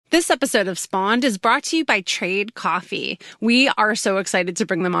This episode of Spawned is brought to you by Trade Coffee. We are so excited to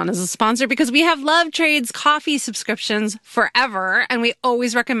bring them on as a sponsor because we have loved Trade's coffee subscriptions forever, and we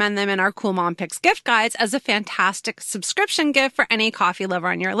always recommend them in our Cool Mom Picks gift guides as a fantastic subscription gift for any coffee lover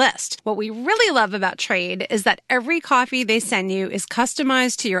on your list. What we really love about Trade is that every coffee they send you is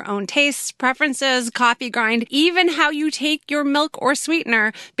customized to your own tastes, preferences, coffee grind, even how you take your milk or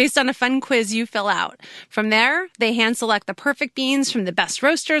sweetener based on a fun quiz you fill out. From there, they hand select the perfect beans from the best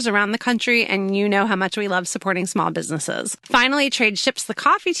roasters around the country, and you know how much we love supporting small businesses. Finally, Trade ships the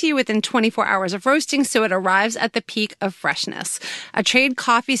coffee to you within 24 hours of roasting, so it arrives at the peak of freshness. A Trade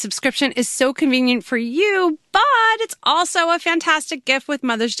coffee subscription is so convenient for you, but it's also a fantastic gift with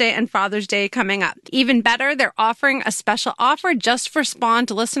Mother's Day and Father's Day coming up. Even better, they're offering a special offer just for Spawned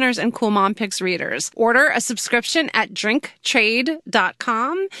listeners and Cool Mom Picks readers. Order a subscription at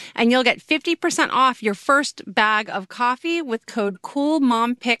drinktrade.com and you'll get 50% off your first bag of coffee with code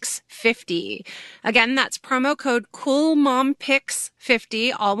CoolMomPicks50. Again, that's promo code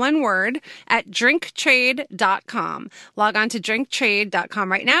CoolMomPicks50, all one word, at drinktrade.com. Log on to drinktrade.com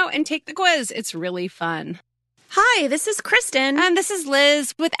right now and take the quiz. It's really fun. Hi, this is Kristen. And this is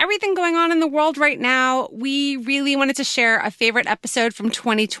Liz. With everything going on in the world right now, we really wanted to share a favorite episode from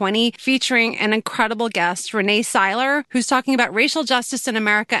 2020 featuring an incredible guest, Renee Seiler, who's talking about racial justice in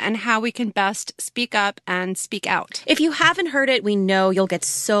America and how we can best speak up and speak out. If you haven't heard it, we know you'll get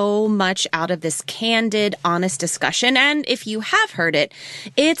so much out of this candid, honest discussion. And if you have heard it,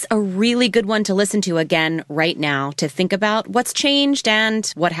 it's a really good one to listen to again right now to think about what's changed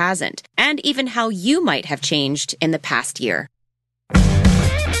and what hasn't, and even how you might have changed in the past year.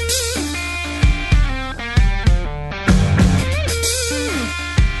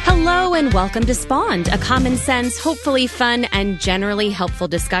 Hello and welcome to Spawned, a common sense, hopefully fun, and generally helpful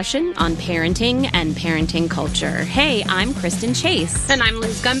discussion on parenting and parenting culture. Hey, I'm Kristen Chase. And I'm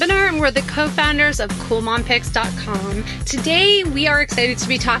Liz Gumbiner, and we're the co-founders of CoolMomPicks.com. Today, we are excited to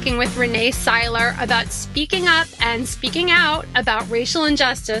be talking with Renee Seiler about speaking up and speaking out about racial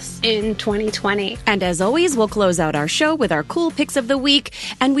injustice in 2020. And as always, we'll close out our show with our cool picks of the week,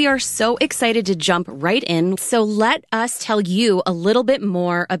 and we are so excited to jump right in. So let us tell you a little bit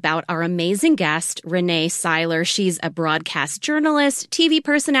more about our amazing guest, Renee Seiler. She's a broadcast journalist, TV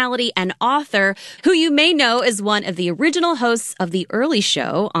personality, and author who you may know as one of the original hosts of The Early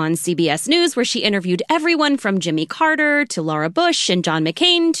Show on CBS News, where she interviewed everyone from Jimmy Carter to Laura Bush and John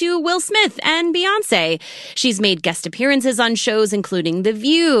McCain to Will Smith and Beyonce. She's made guest appearances on shows including The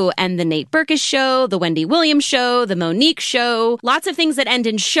View and The Nate Berkus Show, The Wendy Williams Show, The Monique Show, lots of things that end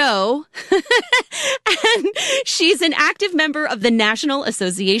in show. And she's an active member of the National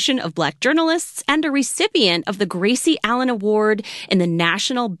Association of Black Journalists and a recipient of the Gracie Allen Award in the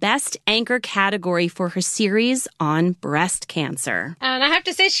National Best Anchor category for her series on breast cancer. And I have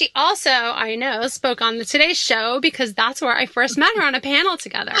to say, she also, I know, spoke on the Today Show because that's where I first met her on a panel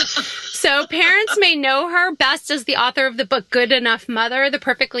together. So parents may know her best as the author of the book Good Enough Mother, the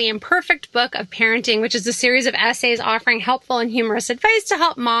Perfectly Imperfect Book of Parenting, which is a series of essays offering helpful and humorous advice to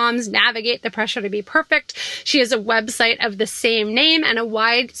help moms navigate the pressure to be perfect. She has a website of the same name and a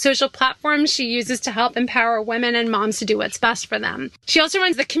wide social platforms she uses to help empower women and moms to do what's best for them. She also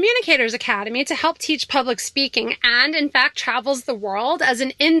runs the Communicators Academy to help teach public speaking and, in fact, travels the world as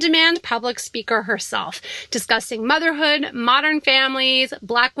an in-demand public speaker herself, discussing motherhood, modern families,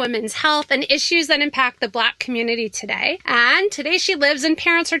 Black women's health, and issues that impact the Black community today. And today she lives and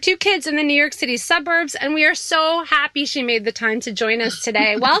parents her 2 kids in the New York City suburbs, and we are so happy she made the time to join us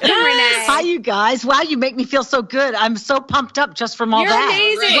today. Welcome, Renee. Hi, you guys. Wow, you make me feel so good. I'm so pumped up just from all You're that.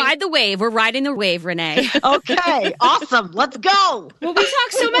 amazing. Ride the wave. We're riding the wave, Renee. Okay, awesome. Let's go. Well, we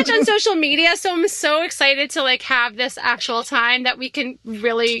talk so much on social media, so I'm so excited to have this actual time that we can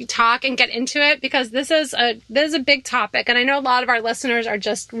really talk and get into it because this is a big topic, and I know a lot of our listeners are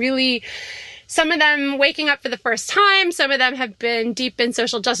just really. Some of them waking up for the first time. Some of them have been deep in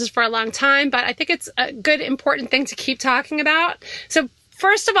social justice for a long time, but I think it's a good, important thing to keep talking about. So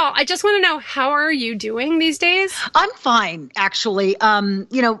first of all, I just want to know, how are you doing these days? I'm fine, actually. A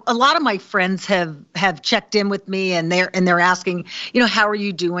lot of my friends have checked in with me and they're asking, how are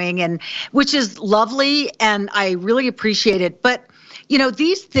you doing? And which is lovely. And I really appreciate it. But,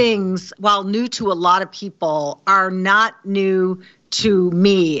 these things, while new to a lot of people, are not new to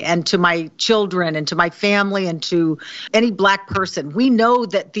me and to my children and to my family and to any Black person. We know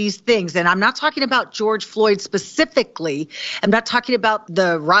that these things, and I'm not talking about George Floyd specifically, I'm not talking about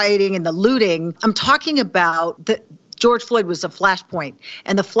the rioting and the looting, I'm talking about the George Floyd was a flashpoint,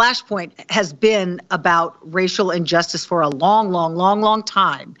 and the flashpoint has been about racial injustice for a long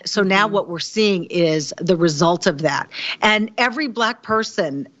time. So now what we're seeing is the result of that. And every Black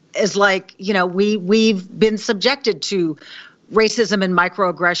person is like, we've been subjected to racism and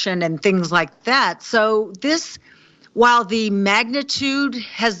microaggression and things like that. So this, while the magnitude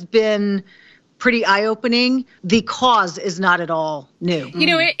has been pretty eye-opening, the cause is not at all new.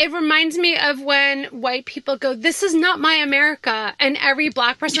 It reminds me of when white people go, "This is not my America." And every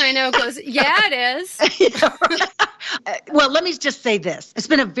Black person I know goes, "Yeah, it is." Well, let me just say this. It's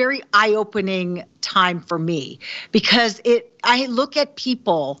been a very eye-opening time for me because I look at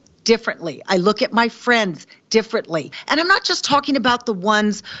people differently. I look at my friends differently. And I'm not just talking about the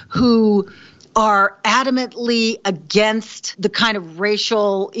ones who are adamantly against the kind of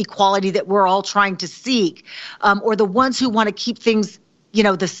racial equality that we're all trying to seek, or the ones who want to keep things,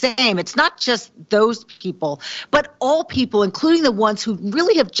 the same. It's not just those people, but all people, including the ones who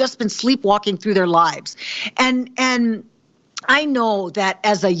really have just been sleepwalking through their lives. And I know that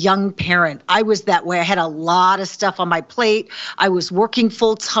as a young parent, I was that way. I had a lot of stuff on my plate. I was working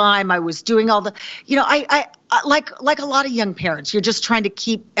full time. I was doing all the, I like a lot of young parents, you're just trying to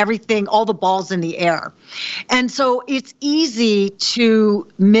keep everything, all the balls in the air. And so it's easy to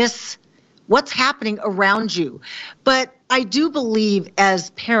miss what's happening around you. But I do believe as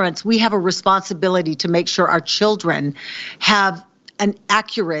parents, we have a responsibility to make sure our children have an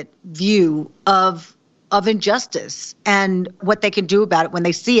accurate view of injustice and what they can do about it when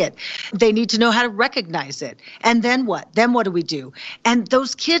they see it. They need to know how to recognize it. And then what? Then what do we do? And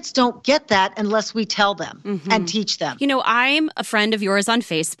those kids don't get that unless we tell them and teach them. I'm a friend of yours on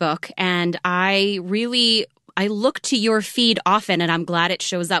Facebook, and I look to your feed often, and I'm glad it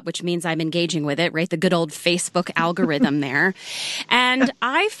shows up, which means I'm engaging with it, right? The good old Facebook algorithm there. And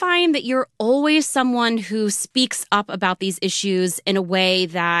I find that you're always someone who speaks up about these issues in a way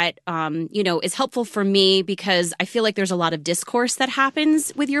that, is helpful for me, because I feel like there's a lot of discourse that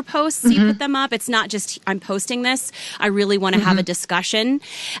happens with your posts. You put them up. It's not just, I'm posting this. I really want to have a discussion.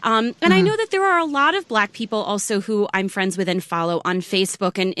 And I know that there are a lot of Black people also who I'm friends with and follow on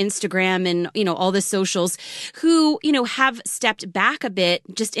Facebook and Instagram and, all the socials, who, have stepped back a bit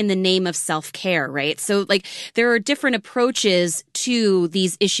just in the name of self-care, right? So there are different approaches to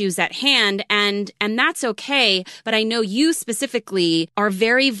these issues at hand, and that's okay. But I know you specifically are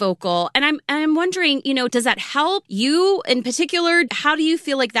very vocal, and I'm wondering, does that help you in particular? How do you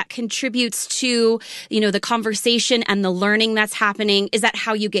feel like that contributes to, the conversation and the learning that's happening? Is that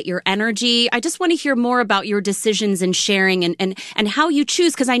how you get your energy? I just want to hear more about your decisions and sharing and how you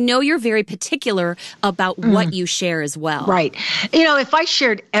choose, because I know you're very particular about what you share as well. Right. If I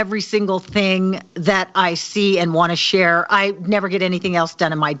shared every single thing that I see and want to share, I never get anything else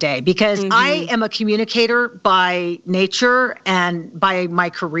done in my day, because I am a communicator by nature and by my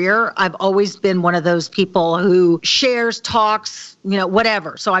career. I've always been one of those people who shares, talks,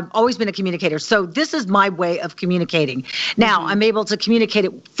 whatever. So I've always been a communicator. So this is my way of communicating. Now I'm able to communicate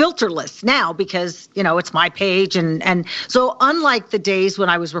it filterless now because, it's my page. And so unlike the days when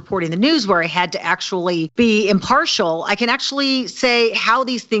I was reporting the news where I had to actually be impartial, I can actually say how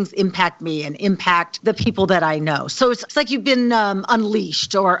these things impact me and impact the people that I know. So it's like you've been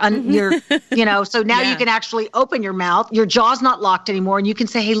unleashed or you're, so now you can actually open your mouth, your jaw's not locked anymore, and you can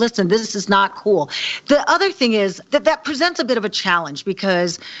say, hey, listen, this is not cool. The other thing is that presents a bit of a challenge,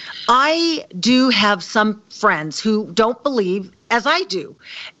 because I do have some friends who don't believe as I do.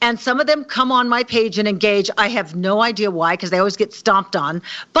 And some of them come on my page and engage. I have no idea why, because they always get stomped on.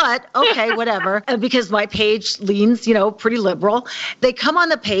 But okay, whatever. Because my page leans, pretty liberal. They come on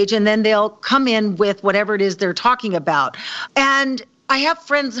the page and then they'll come in with whatever it is they're talking about. And I have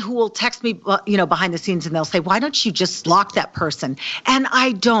friends who will text me, behind the scenes, and they'll say, why don't you just block that person? And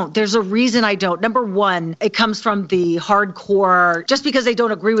I don't. There's a reason I don't. Number one, it comes from the hardcore. Just because they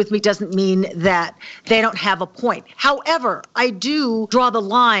don't agree with me doesn't mean that they don't have a point. However, I do draw the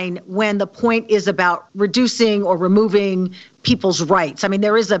line when the point is about reducing or removing people's rights. I mean,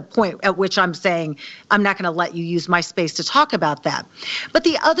 there is a point at which I'm saying, I'm not going to let you use my space to talk about that. But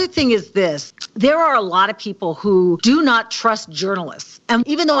the other thing is this, there are a lot of people who do not trust journalists. And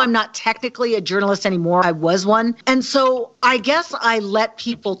even though I'm not technically a journalist anymore, I was one. And so I guess I let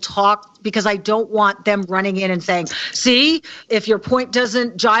people talk because I don't want them running in and saying, see, if your point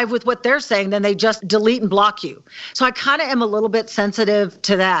doesn't jive with what they're saying, then they just delete and block you. So I kind of am a little bit sensitive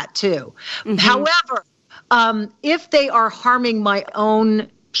to that too. However, if they are harming my own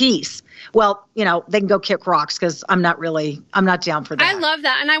peace, well, they can go kick rocks, because I'm not down for that. I love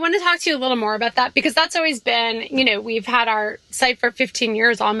that. And I want to talk to you a little more about that, because that's always been, we've had our site for 15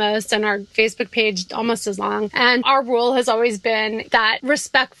 years almost, and our Facebook page almost as long. And our rule has always been that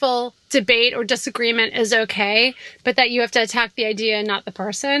respectful debate or disagreement is okay, but that you have to attack the idea and not the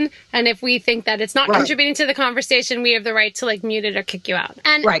person. And if we think that it's not contributing to the conversation, we have the right to like mute it or kick you out.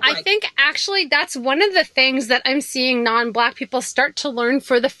 And I think actually that's one of the things that I'm seeing non-Black people start to learn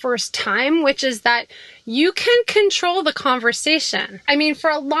for the first time, which is that you can control the conversation. I mean, for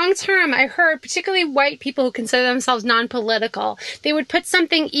a long time, I heard particularly white people who consider themselves non-political, they would put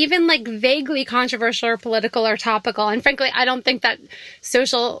something even like vaguely controversial or political or topical. And frankly, I don't think that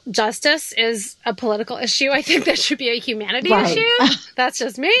social justice is a political issue. I think that should be a humanity issue. That's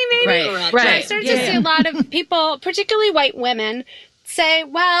just me, maybe. Right. But I started to see a lot of people, particularly white women, say,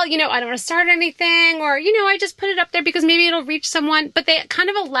 well, you know, I don't want to start anything, or, you know, I just put it up there because maybe it'll reach someone. But they kind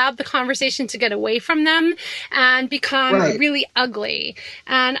of allowed the conversation to get away from them and become really ugly.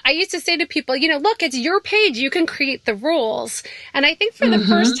 And I used to say to people, you know, look, it's your page. You can create the rules. And I think for the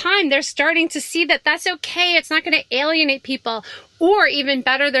first time, they're starting to see that that's okay. It's not going to alienate people. Or even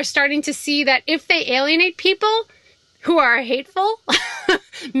better, they're starting to see that if they alienate people who are hateful,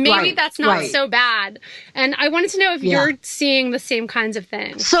 maybe that's not so bad. And I wanted to know if you're seeing the same kinds of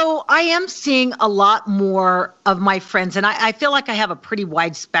things. So I am seeing a lot more of my friends, and I feel like I have a pretty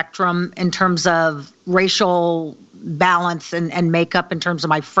wide spectrum in terms of racial balance and makeup in terms of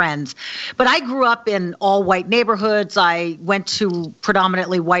my friends. But I grew up in all white neighborhoods. I went to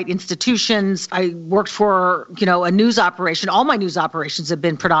predominantly white institutions. I worked for, you know, a news operation. All my news operations have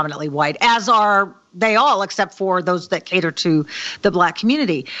been predominantly white, as are they all, except for those that cater to the Black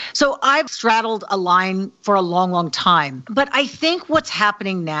community. So I've straddled a line for a long, long time. But I think what's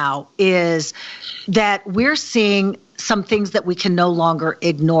happening now is that we're seeing some things that we can no longer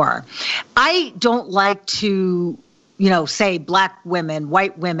ignore. I don't like to, you know, say Black women,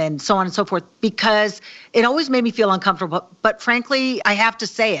 white women, so on and so forth, because it always made me feel uncomfortable. But frankly, I have to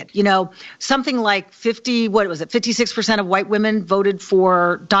say it. You know, something like 56% of white women voted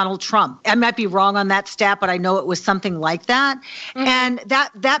for Donald Trump. I might be wrong on that stat, but I know it was something like that. And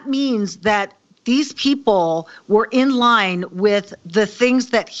that means that these people were in line with the things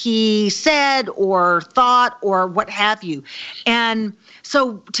that he said or thought or what have you. And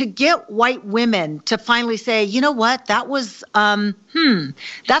so to get white women to finally say, you know what, that was,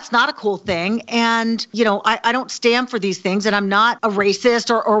 that's not a cool thing. And, you know, I don't stand for these things, and I'm not a racist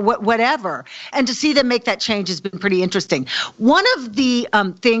or whatever. And to see them make that change has been pretty interesting. One of the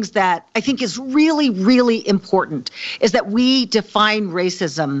things that I think is really, really important is that we define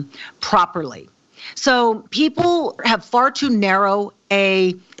racism properly. So people have far too narrow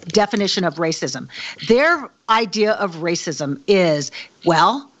a definition of racism. Their idea of racism is,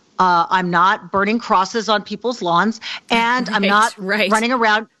 well, I'm not burning crosses on people's lawns, and I'm not running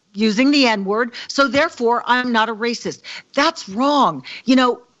around using the N-word, so therefore I'm not a racist. That's wrong. You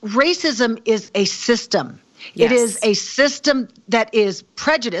know, racism is a system. It is a system that is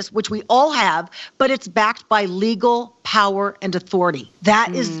prejudice, which we all have, but it's backed by legal power and authority.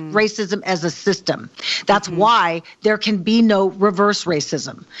 That is racism as a system. That's why there can be no reverse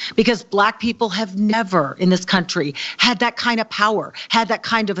racism, because Black people have never in this country had that kind of power, had that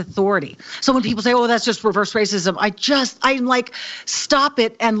kind of authority. So when people say, oh, that's just reverse racism, I'm like, stop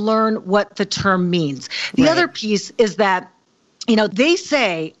it and learn what the term means. The other piece is that, you know, they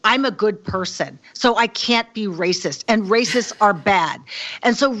say I'm a good person, so I can't be racist, and racists are bad.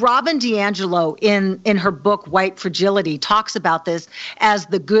 And so Robin DiAngelo in her book, White Fragility, talks about this as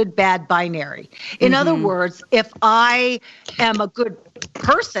the good-bad binary. In other words, if I am a good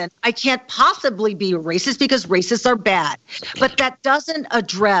person, I can't possibly be a racist because racists are bad. But that doesn't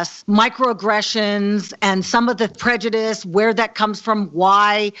address microaggressions and some of the prejudice, where that comes from,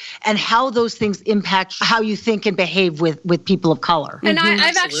 why, and how those things impact how you think and behave with people of color. And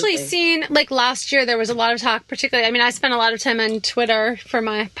I've actually seen, like last year, there was a lot of talk, particularly, I mean, I spent a lot of time on Twitter for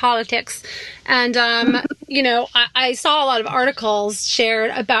my politics. And, you know, I saw a lot of articles shared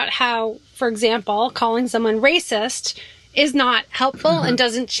about how, for example, calling someone racist is not helpful and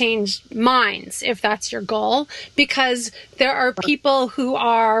doesn't change minds, if that's your goal, because there are people who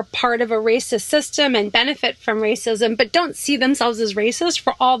are part of a racist system and benefit from racism, but don't see themselves as racist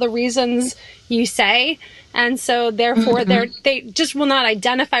for all the reasons you say. And so therefore they just will not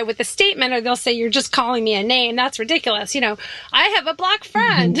identify with the statement, or they'll say, you're just calling me a name. That's ridiculous. You know, I have a Black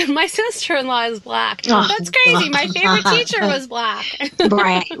friend. My sister-in-law is Black. That's crazy. My favorite teacher was Black.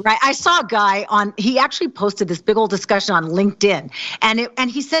 Right. I saw a guy he actually posted this big old discussion on LinkedIn,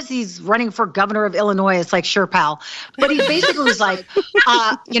 and he says he's running for governor of Illinois. It's like, sure, pal. But he basically was like,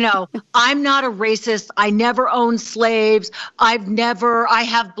 you know, I'm not a racist. I never owned slaves. I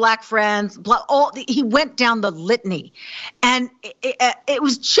have Black friends. He went down the litany, and it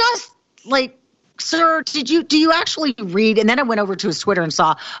was just like sir, do you actually read? And then I went over to his Twitter and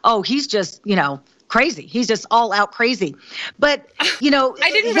saw, oh, he's just, crazy. He's just all out crazy. But, I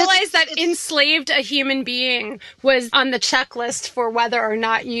didn't realize that enslaved a human being was on the checklist for whether or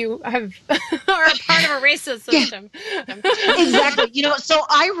not you are a part of a racist system. Exactly. So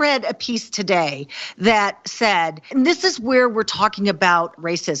I read a piece today that said, and this is where we're talking about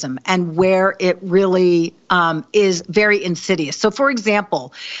racism and where it really is very insidious. So, for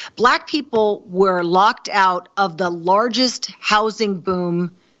example, Black people were locked out of the largest housing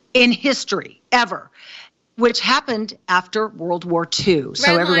boom in history ever, which happened after World War II.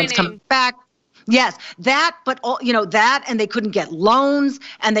 So everyone's coming back. Yes, that, but all, that, and they couldn't get loans,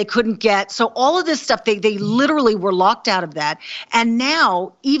 and they couldn't get, so all of this stuff, they literally were locked out of that. And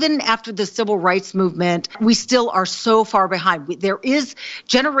now, even after the civil rights movement, we still are so far behind. There is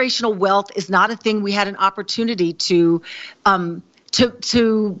generational wealth is not a thing we had an opportunity to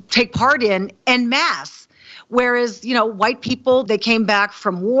take part in en masse. Whereas, white people, they came back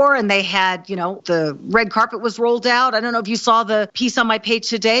from war and they had, the red carpet was rolled out. I don't know if you saw the piece on my page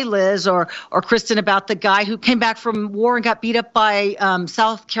today, Liz or Kristen, about the guy who came back from war and got beat up by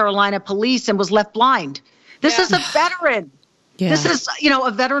South Carolina police and was left blind. This is a veteran. Yeah. This is,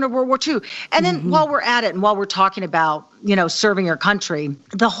 a veteran of World War II. And then while we're at it and while we're talking about, serving your country,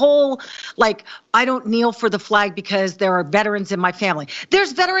 the whole, I don't kneel for the flag because there are veterans in my family.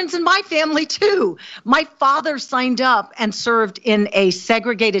 There's veterans in my family, too. My father signed up and served in a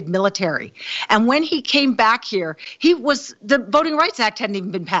segregated military. And when he came back here, the Voting Rights Act hadn't even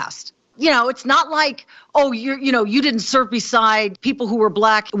been passed. It's not like, oh, you didn't serve beside people who were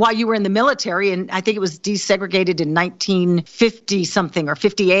Black while you were in the military. And I think it was desegregated in 1950 something or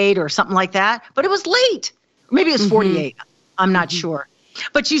 58 or something like that. But it was late. Maybe it was 48. I'm not sure.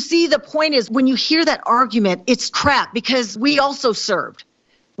 But you see, the point is when you hear that argument, it's crap because we also served.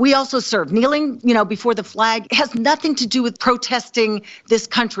 Kneeling, before the flag has nothing to do with protesting this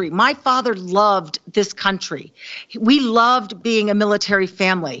country. My father loved this country. We loved being a military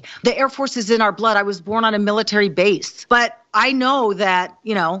family. The Air Force is in our blood. I was born on a military base. But I know that,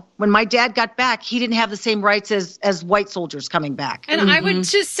 when my dad got back, he didn't have the same rights as white soldiers coming back. And I would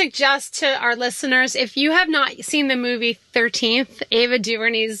just suggest to our listeners, if you have not seen the movie 13th, Ava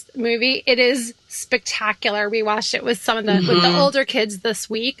DuVernay's movie, it is spectacular. We watched it with with the older kids this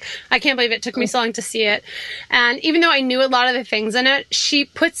week. I can't believe it took me so long to see it. And even though I knew a lot of the things in it, she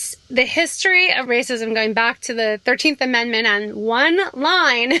puts the history of racism going back to the 13th Amendment and one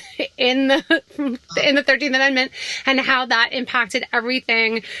line in the 13th Amendment and how that impacted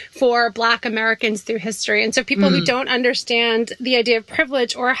everything for Black Americans through history. And so people who don't understand the idea of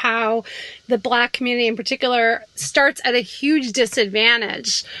privilege or how the Black community in particular starts at a huge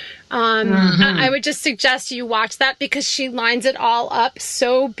disadvantage, I would just suggest you watch that because she lines it all up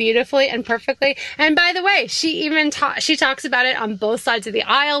so beautifully and perfectly. And by the way, she even she talks about it on both sides of the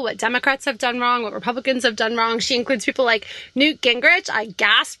aisle, what Democrats have done wrong, what Republicans have done wrong. She includes people like Newt Gingrich. I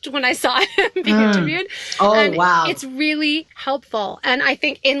gasped when I saw him being interviewed. Oh, and wow. It's really helpful. And I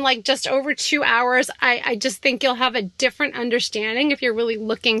think in just over 2 hours, I just think you'll have a different understanding if you're really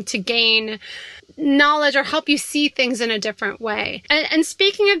looking to gain knowledge or help you see things in a different way. And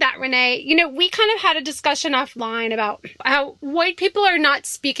speaking of that, Renee, we kind of had a discussion offline about how white people are not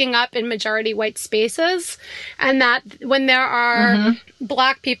speaking up in majority white spaces, and that when there are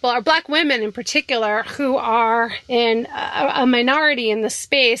Black people or Black women in particular who are in a minority in the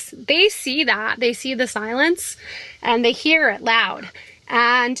space, they see that. They see the silence and they hear it loud.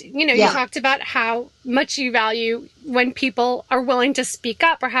 And, you talked about how much you value when people are willing to speak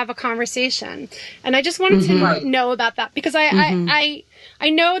up or have a conversation. And I just wanted to know about that because I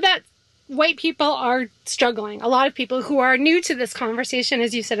know that white people are struggling. A lot of people who are new to this conversation,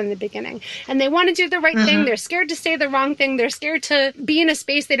 as you said in the beginning, and they want to do the right thing. They're scared to say the wrong thing. They're scared to be in a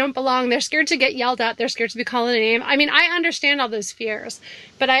space they don't belong. They're scared to get yelled at. They're scared to be called a name. I mean, I understand all those fears,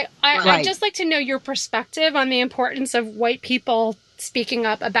 but I'd just like to know your perspective on the importance of white people speaking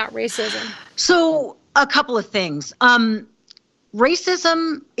up about racism. So a couple of things.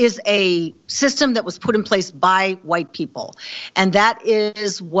 Racism is a system that was put in place by white people. And that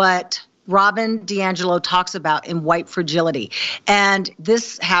is what Robin DiAngelo talks about in White Fragility. And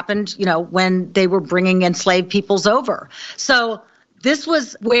this happened, when they were bringing enslaved peoples over. So this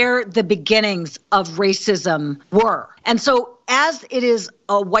was where the beginnings of racism were. And so as it is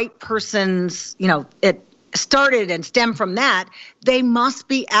a white person's, it started and stemmed from that, they must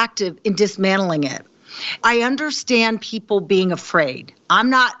be active in dismantling it. I understand people being afraid. I'm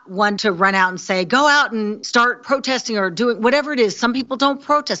not one to run out and say, go out and start protesting or doing whatever it is. Some people don't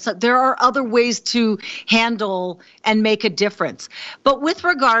protest. So there are other ways to handle and make a difference. But with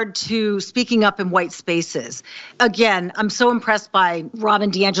regard to speaking up in white spaces, again, I'm so impressed by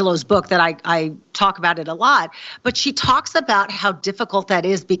Robin DiAngelo's book that I talk about it a lot. But she talks about how difficult that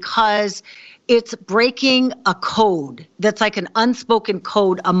is because it's breaking a code that's like an unspoken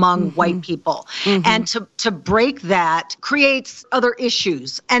code among white people. And to break that creates other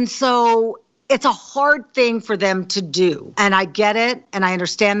issues. And so it's a hard thing for them to do. And I get it. And I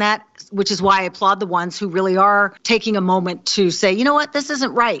understand that, which is why I applaud the ones who really are taking a moment to say, you know what, this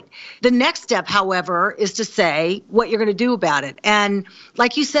isn't right. The next step, however, is to say what you're going to do about it. And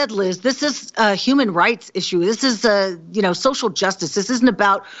like you said, Liz, this is a human rights issue. This is social justice. This isn't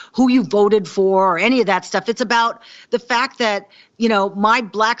about who you voted for or any of that stuff. It's about the fact that my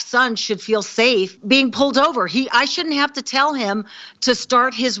black son should feel safe being pulled over. I shouldn't have to tell him to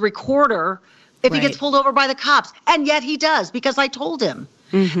start his recorder if he gets pulled over by the cops. And yet he does because I told him.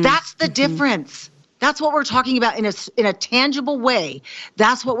 That's the difference. That's what we're talking about in a tangible way.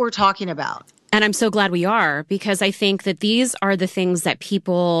 That's what we're talking about. And I'm so glad we are, because I think that these are the things that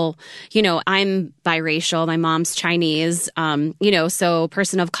people, I'm biracial, my mom's Chinese, so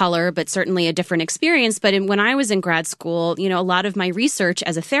person of color, but certainly a different experience. But when I was in grad school, a lot of my research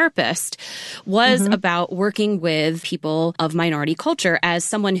as a therapist was about working with people of minority culture as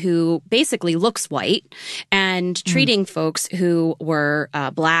someone who basically looks white and treating folks who were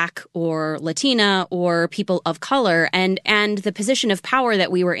Black or Latina or people of color and the position of power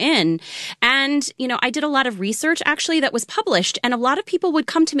that we were in. And, I did a lot of research actually that was published, and a lot of people would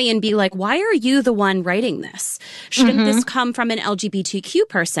come to me and be like, why are you the one writing this? Shouldn't this come from an LGBTQ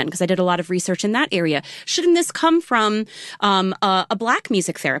person? Because I did a lot of research in that area. Shouldn't this come from a Black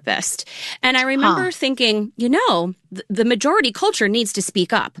music therapist? And I remember thinking, the majority culture needs to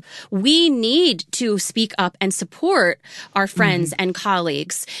speak up. We need to speak up and support our friends and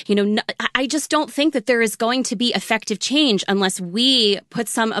colleagues. I just don't think that there is going to be effective change unless we put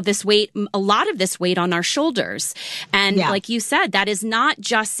some of this weight, a lot of this weight on our shoulders. And like you said, that is not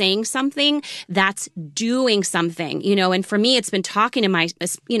just saying something, that's doing something, and for me, it's been talking to my,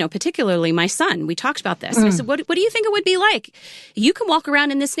 particularly my son. We talked about this. And I said, what do you think it would be like? You can walk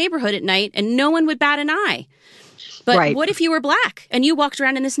around in this neighborhood at night and no one would bat an eye. But what if you were Black and you walked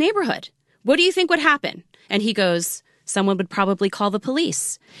around in this neighborhood? What do you think would happen? And he goes, someone would probably call the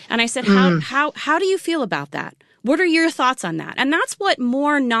police. And I said, how do you feel about that? What are your thoughts on that? And that's what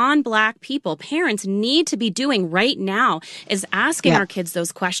more non-Black people, parents, need to be doing right now, is asking our kids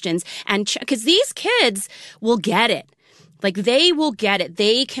those questions. And because these kids will get it. Like, they will get it.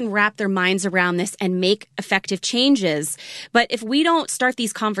 They can wrap their minds around this and make effective changes. But if we don't start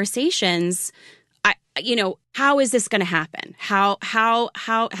these conversations, how is this going to happen? How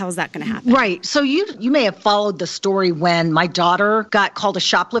is that going to happen? Right. So you may have followed the story when my daughter got called a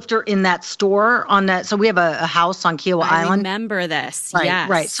shoplifter in that store on that. So we have a house on Kiowa Island. I remember this. Right, yes.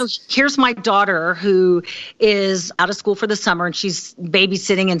 Right. So here's my daughter who is out of school for the summer and she's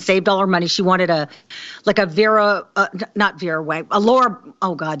babysitting and saved all her money. She wanted a Vera, not Vera Wang, a Laura.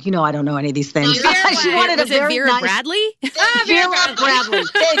 Oh God, I don't know any of these things. She wanted a Vera Bradley? Vera Bradley.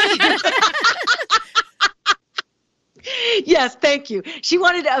 Thank you. Yes, thank you. She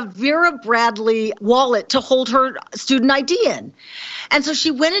wanted a Vera Bradley wallet to hold her student ID in. And so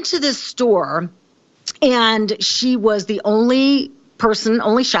she went into this store and she was the only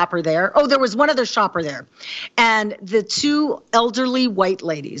shopper there. Oh, there was one other shopper there. And the two elderly white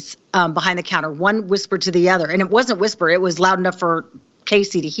ladies behind the counter, one whispered to the other, and it wasn't whisper, it was loud enough for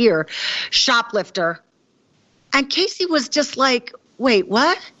Casey to hear, shoplifter. And Casey was just like, wait,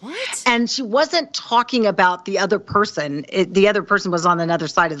 what? What? And she wasn't talking about the other person. The other person was on another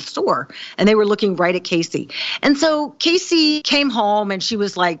side of the store, and they were looking right at Casey. And so Casey came home, and she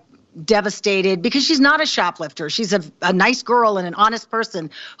was like devastated because she's not a shoplifter. She's a nice girl and an honest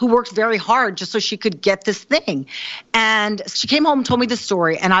person who worked very hard just so she could get this thing. And she came home and told me the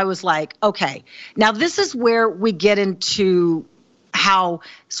story, and I was like, okay, now this is where we get into how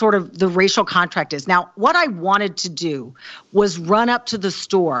sort of the racial contract is. Now, what I wanted to do was run up to the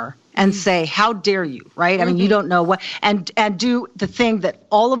store and say, how dare you, right? I mean, you don't know what, and do the thing that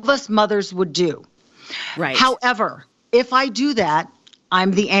all of us mothers would do. Right. However, if I do that,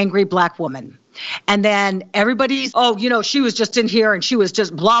 I'm the angry Black woman. And then everybody's, she was just in here and she was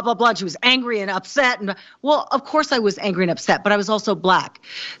just blah, blah, blah. And she was angry and upset. And well, of course I was angry and upset, but I was also Black.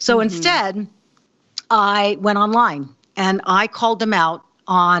 So instead, I went online. And I called them out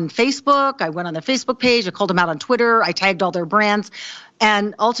on Facebook. I went on their Facebook page. I called them out on Twitter. I tagged all their brands.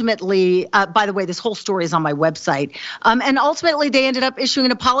 And ultimately, by the way, this whole story is on my website. And ultimately, they ended up issuing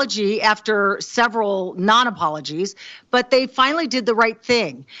an apology after several non-apologies, but they finally did the right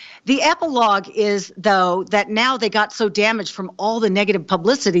thing. The epilogue is, though, that now they got so damaged from all the negative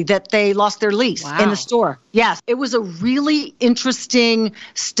publicity that they lost their lease in the store. Yes, it was a really interesting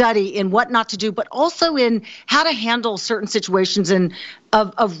study in what not to do, but also in how to handle certain situations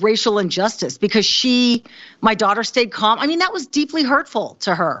of racial injustice, because my daughter stayed calm. I mean, that was deeply hurtful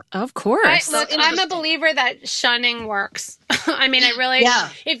to her. Of course. Look, I'm a believer that shunning works. I mean, I really,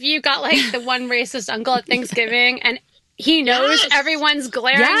 if you got like the one racist uncle at Thanksgiving and he knows everyone's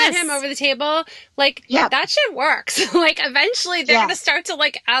glaring at him over the table, like that shit works. Like eventually they're going to start to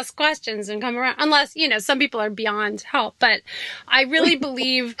like ask questions and come around, unless, some people are beyond help. But I really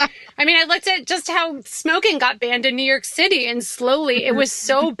believe, I mean, I looked at just how smoking got banned in New York City, and slowly it was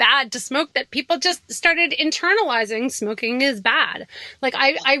so bad to smoke that people just started internalizing smoking is bad. Like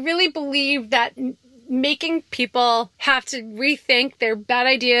I really believe that making people have to rethink their bad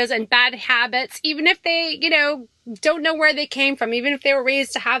ideas and bad habits, even if they, don't know where they came from, even if they were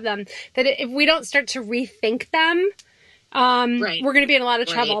raised to have them, that if we don't start to rethink them, we're going to be in a lot of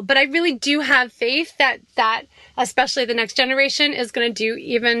trouble. Right. But I really do have faith that especially the next generation is going to do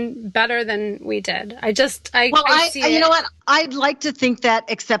even better than we did. I see it. You know what? I'd like to think that,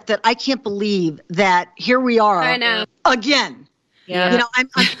 except that I can't believe that here we are again. Yeah.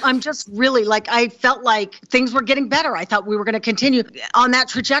 I'm just really I felt like things were getting better. I thought we were going to continue on that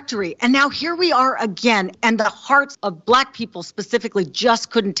trajectory. And now here we are again. And the hearts of Black people specifically just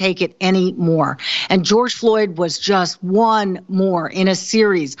couldn't take it anymore. And George Floyd was just one more in a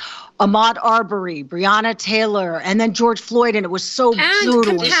series. Ahmaud Arbery, Breonna Taylor, and then George Floyd, and it was so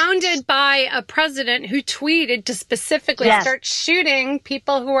brutal. And compounded by a president who tweeted to specifically start shooting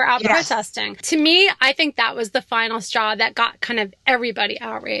people who were out protesting. To me, I think that was the final straw that got kind of everybody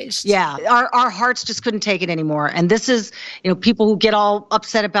outraged. Yeah, our hearts just couldn't take it anymore. And this is, people who get all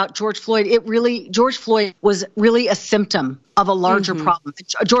upset about George Floyd. George Floyd was really a symptom of a larger problem.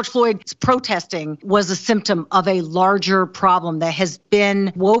 George Floyd's protesting was a symptom of a larger problem that has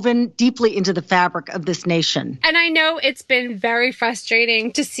been woven deeply into the fabric of this nation. And I know it's been very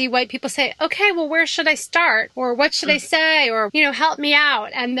frustrating to see white people say, okay, well, where should I start? Or what should I say? Or, help me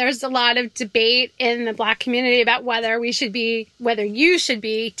out. And there's a lot of debate in the Black community about whether you should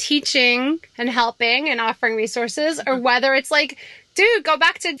be teaching and helping and offering resources, or whether it's like, dude, go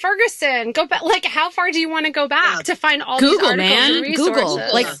back to Ferguson. Go back. Like, how far do you want to go back to find all these articles and resources? Google.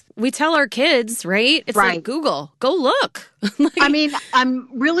 Like, we tell our kids, right? It's like, Google. Go look. I mean, I'm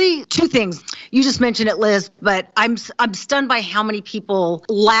really two things. You just mentioned it, Liz, but I'm stunned by how many people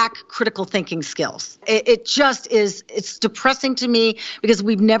lack critical thinking skills. It just is. It's depressing to me, because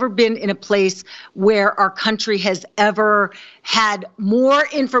we've never been in a place where our country has ever had more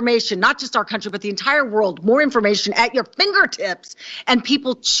information, not just our country, but the entire world, more information at your fingertips, and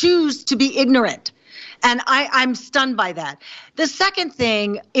people choose to be ignorant. And I'm stunned by that. The second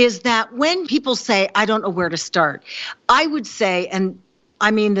thing is that when people say, I don't know where to start, I would say, and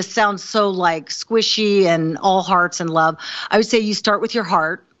I mean, this sounds so like squishy and all hearts and love, I would say you start with your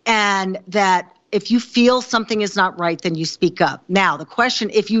heart, and that if you feel something is not right, then you speak up. Now, the question,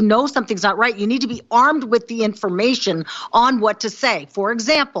 if you know something's not right, you need to be armed with the information on what to say. For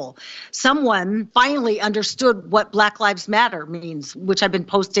example, someone finally understood what Black Lives Matter means, which I've been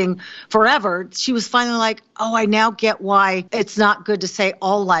posting forever. She was finally like, oh, I now get why it's not good to say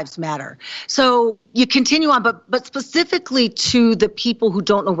all lives matter. So you continue on, but specifically to the people who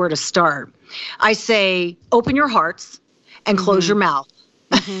don't know where to start, I say, open your hearts and close your mouth.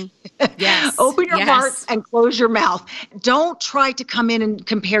 Yes. Open your heart and close your mouth. Don't try to come in and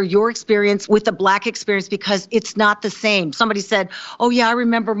compare your experience with the Black experience, because it's not the same. Somebody said, oh, yeah, I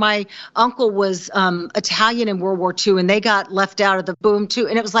remember my uncle was Italian in World War II, and they got left out of the boom, too.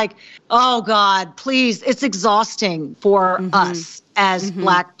 And it was like, oh, God, please. It's exhausting for us as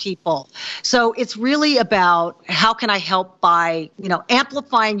Black people. So it's really about how can I help by,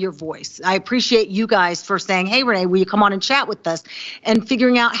 amplifying your voice. I appreciate you guys for saying, hey, Renee, will you come on and chat with us, and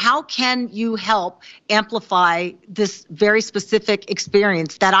figuring out how can you help amplify this very specific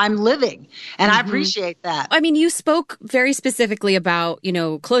experience that I'm living. And I appreciate that. I mean, you spoke very specifically about,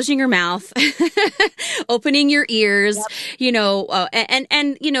 closing your mouth, opening your ears,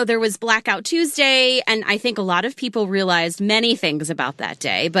 and there was Blackout Tuesday. And I think a lot of people realized many things things about that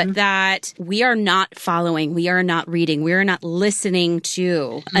day, but that we are not following, we are not reading, we are not listening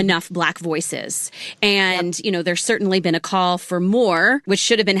to enough Black voices. And, there's certainly been a call for more, which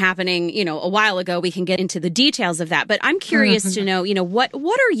should have been happening, a while ago. We can get into the details of that, but I'm curious to know, what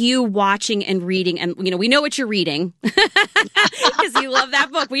are you watching and reading? And, we know what you're reading because you love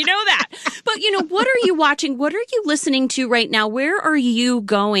that book. We know that. But, what are you watching? What are you listening to right now? Where are you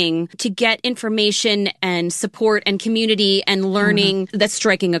going to get information and support and community and learning that's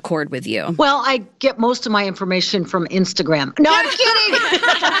striking a chord with you? Well, I get most of my information from Instagram. No, I'm kidding.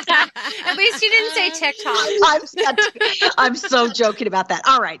 At least you didn't say TikTok. I'm so joking about that.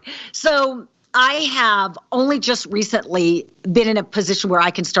 All right. So I have only just recently been in a position where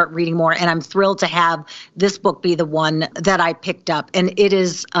I can start reading more, and I'm thrilled to have this book be the one that I picked up. And it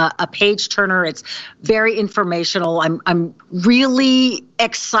is a page turner. It's very informational. I'm really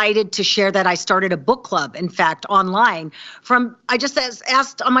excited to share that I started a book club, in fact, online. I just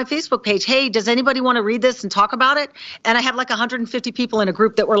asked on my Facebook page, hey, does anybody want to read this and talk about it? And I have like 150 people in a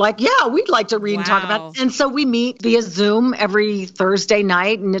group that were like, yeah, we'd like to read and talk about it. And so we meet via Zoom every Thursday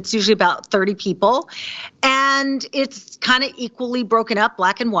night, and it's usually about 30 people. And it's kind of equally broken up,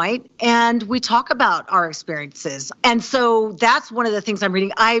 black and white, and we talk about our experiences. And so that's one of the things I'm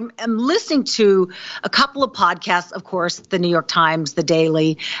reading. I am listening to a couple of podcasts, of course, the New York Times, the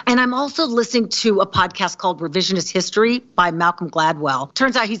Daily, and I'm also listening to a podcast called Revisionist History by Malcolm Gladwell.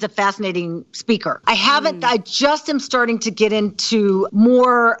 Turns out he's a fascinating speaker. I just am starting to get into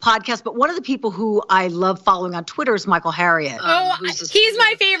more podcasts, but one of the people who I love following on Twitter is Michael Harriot. He's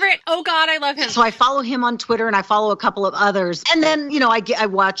my favorite. Oh God, I love him. So I follow him on Twitter, and I follow a couple of others. And then, I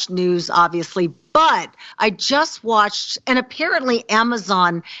watch news, obviously, but I just watched, and apparently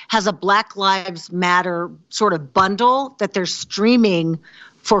Amazon has a Black Lives Matter sort of bundle that they're streaming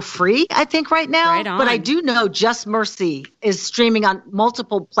for free, I think, right now. Right on. But I do know Just Mercy is streaming on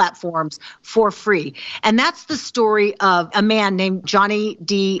multiple platforms for free. And that's the story of a man named Johnny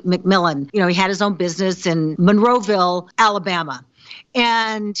D. McMillan. He had his own business in Monroeville, Alabama.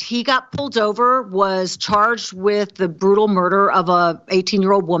 And he got pulled over, was charged with the brutal murder of a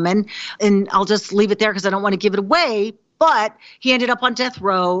 18-year-old woman. And I'll just leave it there because I don't want to give it away. But he ended up on death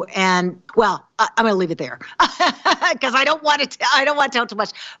row. And, well, I'm going to leave it there because I don't want to tell too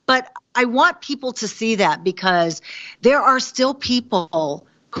much. But I want people to see that because there are still people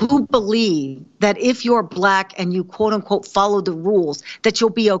who believe that if you're Black and you, quote unquote, follow the rules, that you'll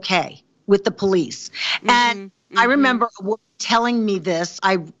be okay with the police. And I remember telling me this.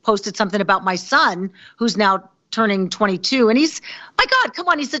 I posted something about my son, who's now turning 22, and he's a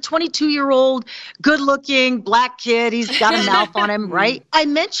 22-year-old, good-looking Black kid. He's got a mouth on him, right? I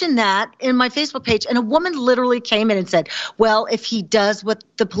mentioned that in my Facebook page, and a woman literally came in and said, well, if he does what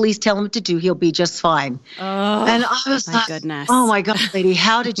the police tell him to do, he'll be just fine. Oh, and I was my goodness. Oh my God, lady,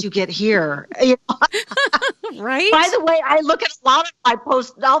 how did you get here? Right? By the way, I look at a lot of my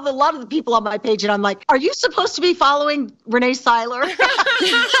posts, a lot of the people on my page, and I'm like, are you supposed to be following Renee Seiler?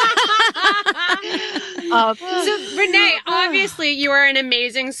 So Renee, obviously you are an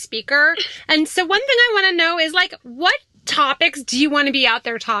amazing speaker. And so one thing I want to know is what topics do you want to be out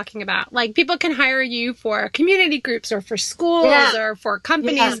there talking about? Like, people can hire you for community groups or for schools or for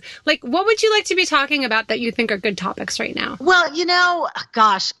companies. Yeah. Like, what would you like to be talking about that you think are good topics right now? Well,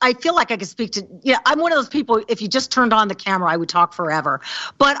 gosh, I feel like I could speak to, I'm one of those people, if you just turned on the camera, I would talk forever.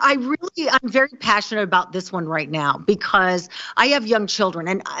 But I'm very passionate about this one right now because I have young children,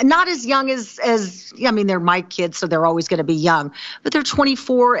 and not as young as they're my kids, so they're always going to be young, but they're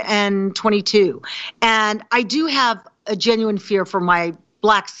 24 and 22. And I do have a genuine fear for my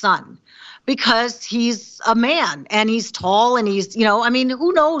Black son because he's a man and he's tall and he's,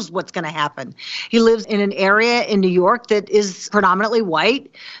 who knows what's going to happen. He lives in an area in New York that is predominantly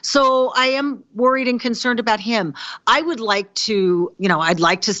white. So I am worried and concerned about him. I would like to, I'd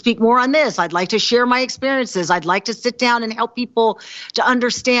like to speak more on this. I'd like to share my experiences. I'd like to sit down and help people to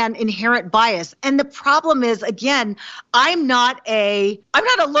understand inherent bias. And the problem is, again, I'm not a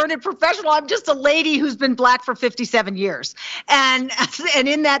learned professional. I'm just a lady who's been Black for 57 years. And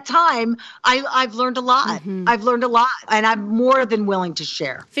in that time, I've learned a lot. Mm-hmm. I've learned a lot, and I'm more than willing to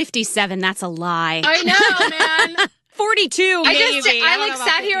share. 57, that's a lie. I know, man. 42, maybe. I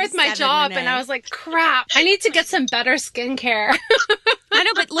sat here with my job, and I was like, crap, I need to get some better skincare. I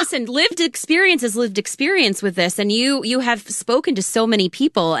know, but listen, listen, lived experience is lived experience with this. And you have spoken to so many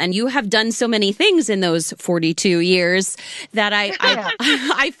people and you have done so many things in those 42 years that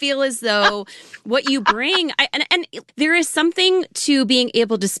I feel as though what you bring, and there is something to being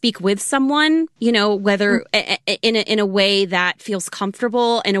able to speak with someone, you know, whether in a way that feels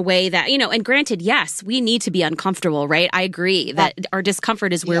comfortable, in a way that, you know, and granted, yes, we need to be uncomfortable, right? I agree that our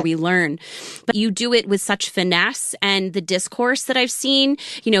discomfort is where we learn, but you do it with such finesse, and the discourse that I've seen,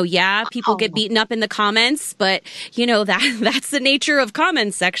 you know, people get beaten up in the comments, but you know, that's the nature of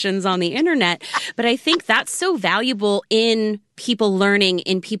comment sections on the internet. But I think that's so valuable in people learning,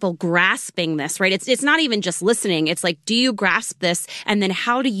 in people grasping this, right? It's not even just listening. It's like, do you grasp this? And then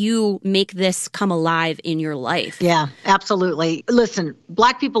how do you make this come alive in your life? Yeah, absolutely. Listen,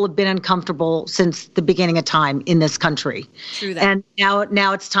 Black people have been uncomfortable since the beginning of time in this country. True that. And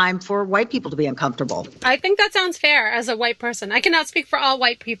now it's time for white people to be uncomfortable. I think that sounds fair as a white person. I cannot speak for all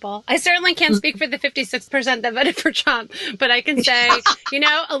white people. I certainly can't speak for the 56% that voted for Trump, but I can say, you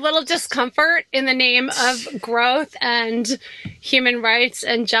know, a little discomfort in the name of growth and human rights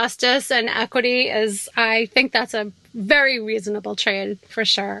and justice and equity I think that's a very reasonable trade for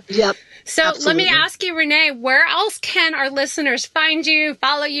sure. Yep. So absolutely. Let me ask you, Renee, where else can our listeners find you,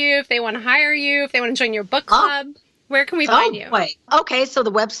 follow you, if they want to hire you, if they want to join your book club? Where can we find you? Wait. Okay, so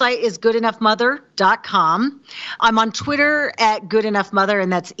the website is goodenoughmother.com. I'm on Twitter at goodenoughmother,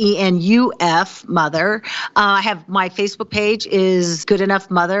 and that's ENUF Mother. I have my Facebook page is Good Enough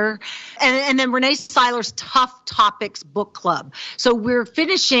Mother. And then Renee Seiler's Tough Topics Book Club. So we're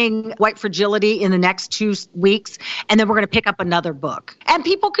finishing White Fragility in the next 2 weeks, and then we're going to pick up another book. And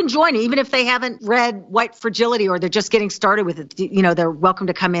people can join, even if they haven't read White Fragility or they're just getting started with it. You know, they're welcome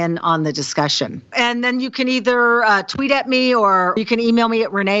to come in on the discussion. And then you can either tweet at me or you can email me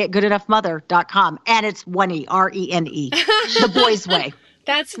at renee@goodenoughmother.com. And it's one E, RENE, the boys' way.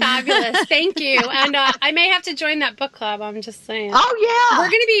 That's fabulous. Thank you. And I may have to join that book club. I'm just saying. Oh, yeah. We're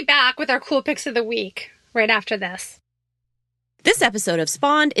going to be back with our cool picks of the week right after this. This episode of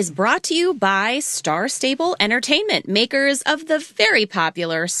Spawned is brought to you by Star Stable Entertainment, makers of the very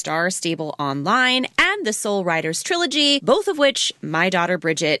popular Star Stable Online and the Soul Riders trilogy, both of which my daughter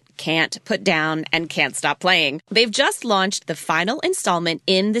Bridget can't put down and can't stop playing. They've just launched the final installment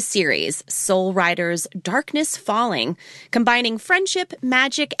in the series, Soul Riders Darkness Falling. Combining friendship,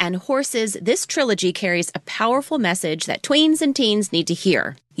 magic, and horses, this trilogy carries a powerful message that tweens and teens need to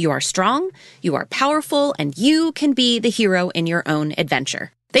hear. You are strong, you are powerful, and you can be the hero in your own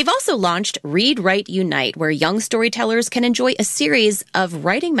adventure. They've also launched Read, Write, Unite, where young storytellers can enjoy a series of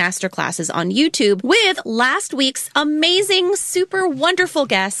writing masterclasses on YouTube with last week's amazing, super wonderful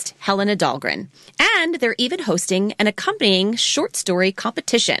guest, Helena Dahlgren. And they're even hosting an accompanying short story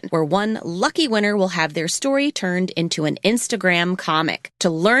competition where one lucky winner will have their story turned into an Instagram comic. To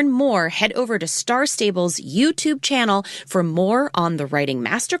learn more, head over to Star Stable's YouTube channel for more on the writing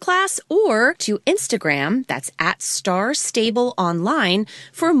masterclass, or to Instagram, that's at Star Stable Online,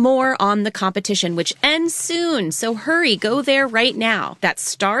 for more on the competition, which ends soon. So hurry, go there right now. That's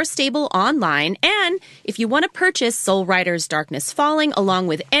Star Stable Online. And if you want to purchase Soul Riders Darkness Falling along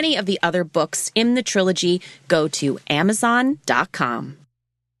with any of the other books in the trilogy, go to Amazon.com.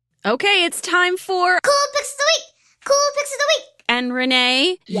 Okay, it's time for Cool Picks of the Week! Cool Picks of the Week! And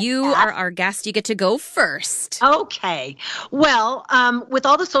Renee, you are our guest. You get to go first. Okay. Well, with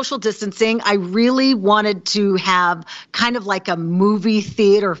all the social distancing, I really wanted to have kind of like a movie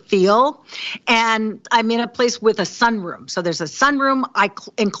theater feel. And I'm in a place with a sunroom. So there's a sunroom. I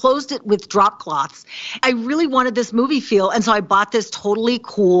enclosed it with drop cloths. I really wanted this movie feel. And so I bought this totally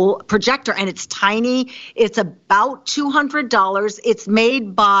cool projector, and it's tiny. It's about $200. It's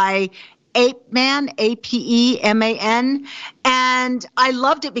made by Apeman, Apeman. And I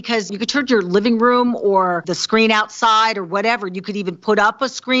loved it because you could turn your living room or the screen outside or whatever. You could even put up a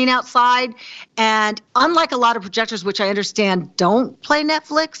screen outside. And unlike a lot of projectors, which I understand don't play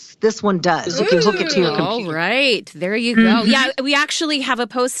Netflix, this one does. You can hook it to your computer. All right. There you go. Yeah, we actually have a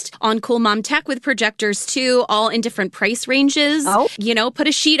post on Cool Mom Tech with projectors too, all in different price ranges. Oh. You know, put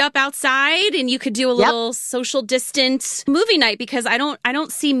a sheet up outside and you could do a little social distance movie night, because I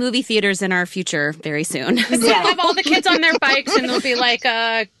don't see movie theaters in our future very soon. We'll have all the kids on their bikes and there'll be like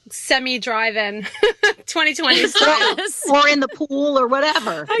a semi-drive-in 2020 style. Or in the pool or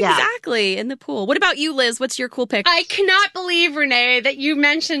whatever. Exactly, in the pool. What about you, Liz? What's your cool pick? I cannot believe, Renee, that you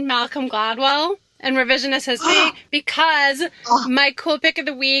mentioned Malcolm Gladwell and revisionist history, because my cool pick of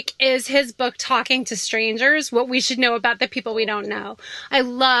the week is his book, Talking to Strangers, What We Should Know About the People We Don't Know. I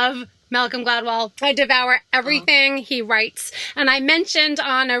love Malcolm Gladwell. I devour everything he writes. And I mentioned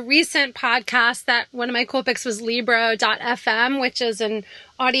on a recent podcast that one of my cool picks was Libro.fm, which is an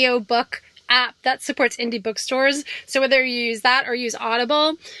audiobook app that supports indie bookstores. So whether you use that or use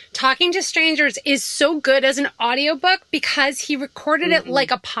Audible, Talking to Strangers is so good as an audiobook because he recorded it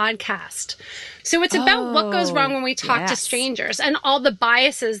like a podcast. So it's about what goes wrong when we talk to strangers and all the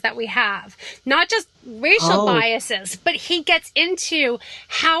biases that we have. Not just racial biases, but he gets into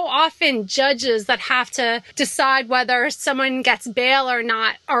how often judges that have to decide whether someone gets bail or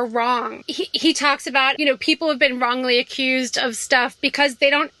not are wrong. He talks about, people have been wrongly accused of stuff because they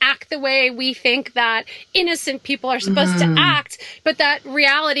don't act the way we think that innocent people are supposed to act, but that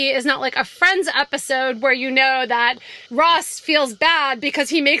reality is not like a Friends episode where that Ross feels bad because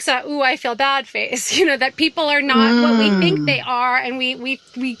he makes a, ooh, I feel bad face, that people are not what we think they are, and we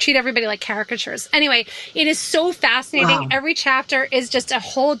treat everybody like caricatures. Anyway, it is so fascinating. Wow. Every chapter is just a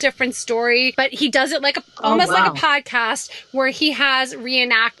whole different story, but he does it like almost like a podcast where he has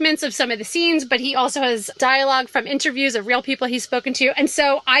reenactments of some of the scenes, but he also has dialogue from interviews of real people he's spoken to. And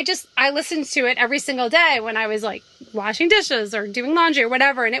so I listened to it every single day when I was like washing dishes or doing laundry or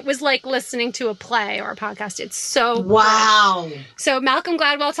whatever. And it was like listening to a play or a podcast. It's so good. So Malcolm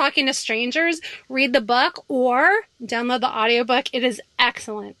Gladwell, Talking to Strangers, read the book or download the audiobook. It is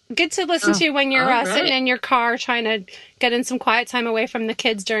excellent. Good to listen to when you're sitting in your car trying to get in some quiet time away from the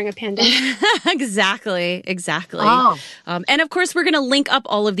kids during a pandemic. Exactly. And of course, we're going to link up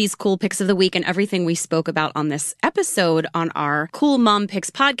all of these cool picks of the week and everything we spoke about on this episode on our Cool Mom Picks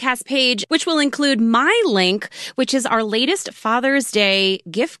podcast page, which will include my link, which is our latest Father's Day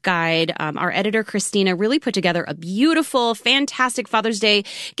gift guide. Our editor, Christina, really put together a beautiful, fantastic Father's Day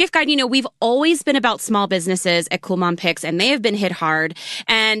gift guide. We've always been about small businesses at Cool Mom Picks, and they have been hit hard.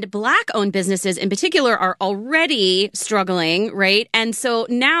 And Black-owned businesses in particular are already struggling, right? And so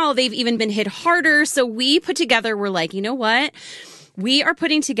now they've even been hit harder. So we put together, we're like, you know what? We are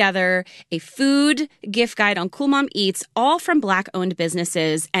putting together a food gift guide on Cool Mom Eats, all from Black-owned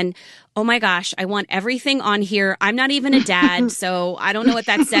businesses. And oh my gosh, I want everything on here. I'm not even a dad, so I don't know what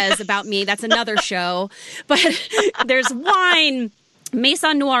that says about me. That's another show. But there's wine,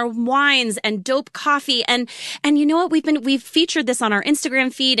 Maison Noir wines and dope coffee. And you know what? We've featured this on our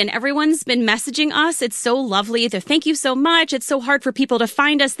Instagram feed and everyone's been messaging us. It's so lovely. Thank you so much. It's so hard for people to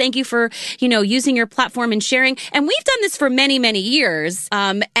find us. Thank you for, using your platform and sharing. And we've done this for many, many years.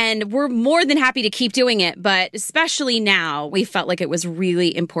 And we're more than happy to keep doing it. But especially now, we felt like it was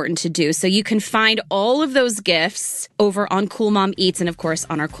really important to do. So you can find all of those gifts over on Cool Mom Eats and of course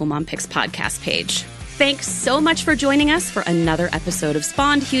on our Cool Mom Picks podcast page. Thanks so much for joining us for another episode of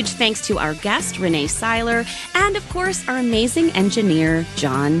Spawned. Huge thanks to our guest, Renee Seiler, and of course, our amazing engineer,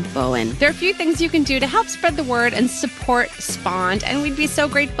 John Bowen. There are a few things you can do to help spread the word and support Spawned, and we'd be so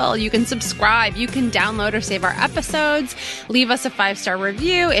grateful. You can subscribe, you can download or save our episodes, leave us a 5-star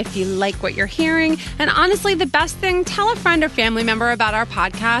review if you like what you're hearing, and honestly, the best thing, tell a friend or family member about our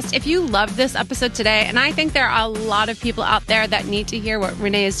podcast. If you loved this episode today, and I think there are a lot of people out there that need to hear what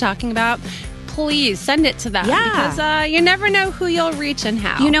Renee is talking about, please send it to them because you never know who you'll reach and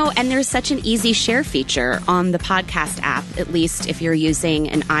how. And there's such an easy share feature on the podcast app, at least if you're using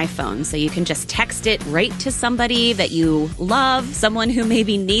an iPhone. So you can just text it right to somebody that you love, someone who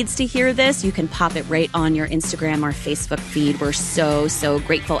maybe needs to hear this. You can pop it right on your Instagram or Facebook feed. We're so, so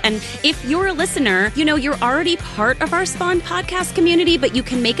grateful. And if you're a listener, you're already part of our Spawned podcast community, but you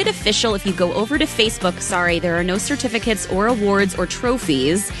can make it official if you go over to Facebook. Sorry, there are no certificates or awards or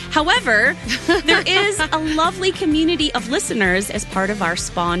trophies. However, there is a lovely community of listeners as part of our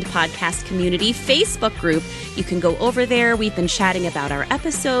Spawned Podcast Community Facebook group. You can go over there. We've been chatting about our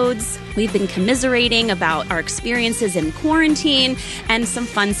episodes. We've been commiserating about our experiences in quarantine and some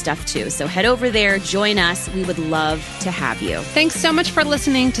fun stuff too. So head over there, join us. We would love to have you. Thanks so much for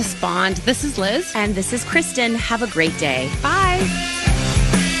listening to Spawned. This is Liz. And this is Kristen. Have a great day. Bye.